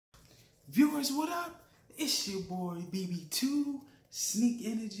Viewers, what up? It's your boy BB2, Sneak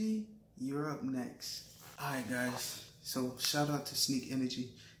Energy. You're up next. Alright guys, so shout out to Sneak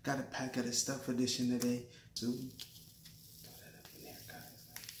Energy. Got a pack of the Stealth Edition today. So throw that up in there, guys.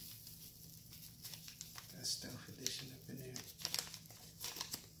 Got Stealth Edition up in there.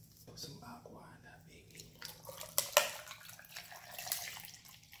 Put some aqua in that baby.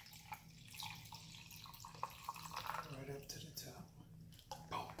 Right up to the top.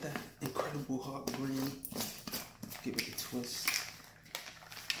 Pump that incredible hot green. Give it a twist.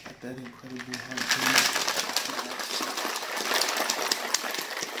 Got that incredible hot green.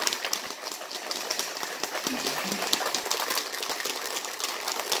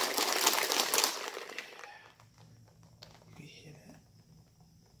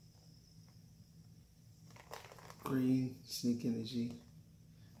 Green, Sneak Energy.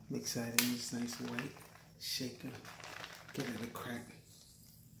 Mix that in this nice white shaker. Give it a crack.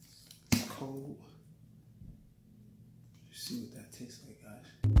 It's cold. See what that tastes like, guys.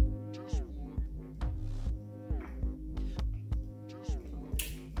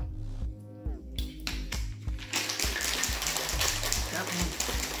 That one,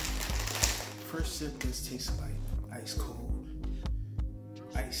 first sip does taste like ice cold.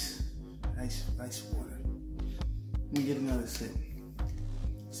 Ice water. Let me get another sip.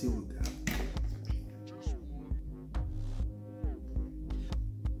 See what we got.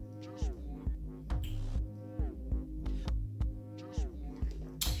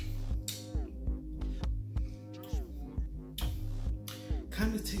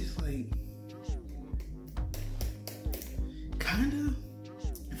 Kind of tastes like,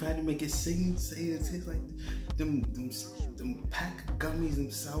 if I had to make it say it tastes like them pack gummies,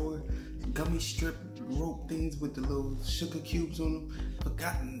 them sour gummy strip rope things with the little sugar cubes on them.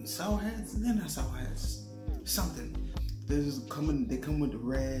 Forgotten sour hats? They're not sour hats. Something. They come with the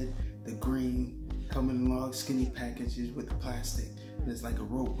red, the green, come in long skinny packages with the plastic. And it's like a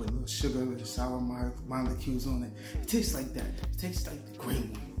rope with little sugar and sour molecules on it. It tastes like that. It tastes like the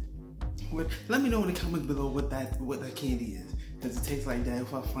green one. Let me know in the comments below what that candy is. Does it taste like that?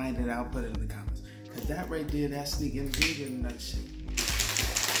 If I find it, I'll put it in the comments. Cause that right there, that Sneak Energy, and that shit.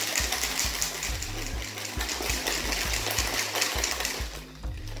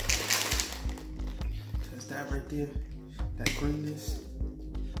 Cause that right there, that greenness.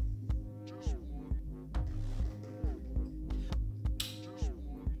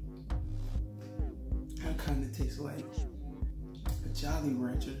 That kind of tastes like a Jolly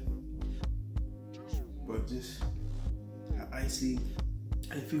Rancher, but just icy.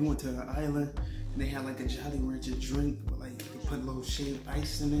 If you went to an island and they had like a Jolly Rancher drink, but like they put a little shaved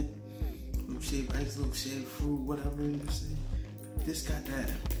ice in it, little shaved ice, little shaved fruit, whatever you say. This got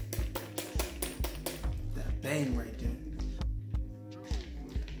that bang right there.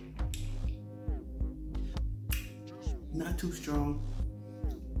 Not too strong,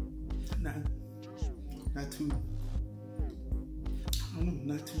 not too, I don't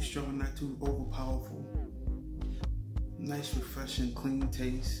know, not too strong, not too overpowerful. Nice, refreshing, clean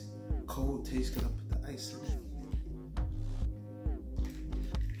taste. Cold taste, cause I put the ice in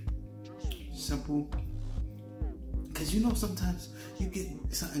it. Simple. Cause you know sometimes you get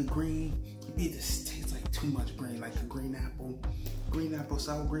something green, it just tastes like too much green, like a green apple,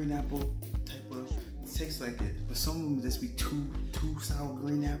 sour green apple type of. It tastes like it, but some of them just be too sour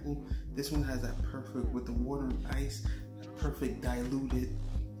green apple. This one has that perfect, with the water and ice, that perfect diluted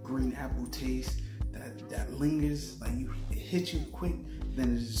green apple taste. That lingers, like it hits you quick,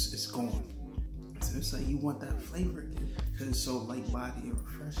 then it's gone. So it's like you want that flavor again, because it's so light body and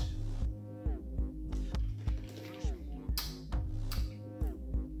refreshing.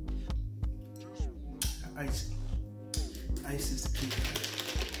 Ice is the key.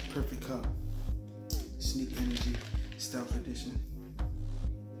 Perfect cup. Sneak Energy, Stealth Edition.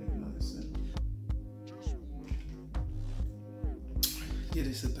 Take another sip. Give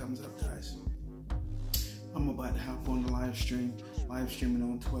this a thumbs up, guys. I'm about to hop on the live streaming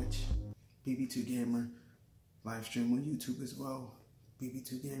on Twitch, BB2 Gamer, live stream on YouTube as well,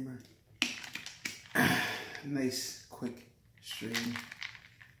 BB2 Gamer. Nice quick stream,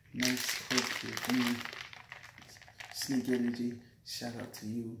 nice quick review. Sneak Energy, shout out to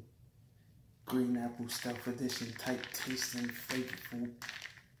you. Green Apple Stealth Edition, type tasting, flavorful,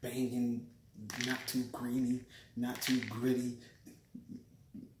 banging, not too greeny, not too gritty,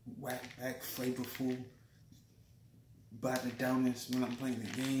 whack back, flavorful. By the downers when I'm playing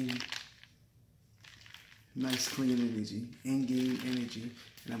the game. Nice clean energy, in-game energy,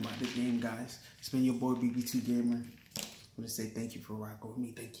 and I'm about the game, guys. It's been your boy BB2 Gamer. want to say thank you for rocking with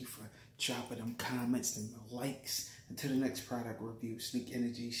me. Thank you for dropping them comments and the likes. Until the next product review, Sneak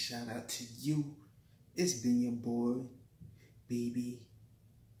Energy, shout out to you. It's been your boy, Baby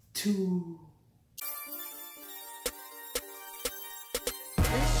 2.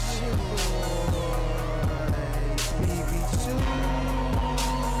 It's your boy.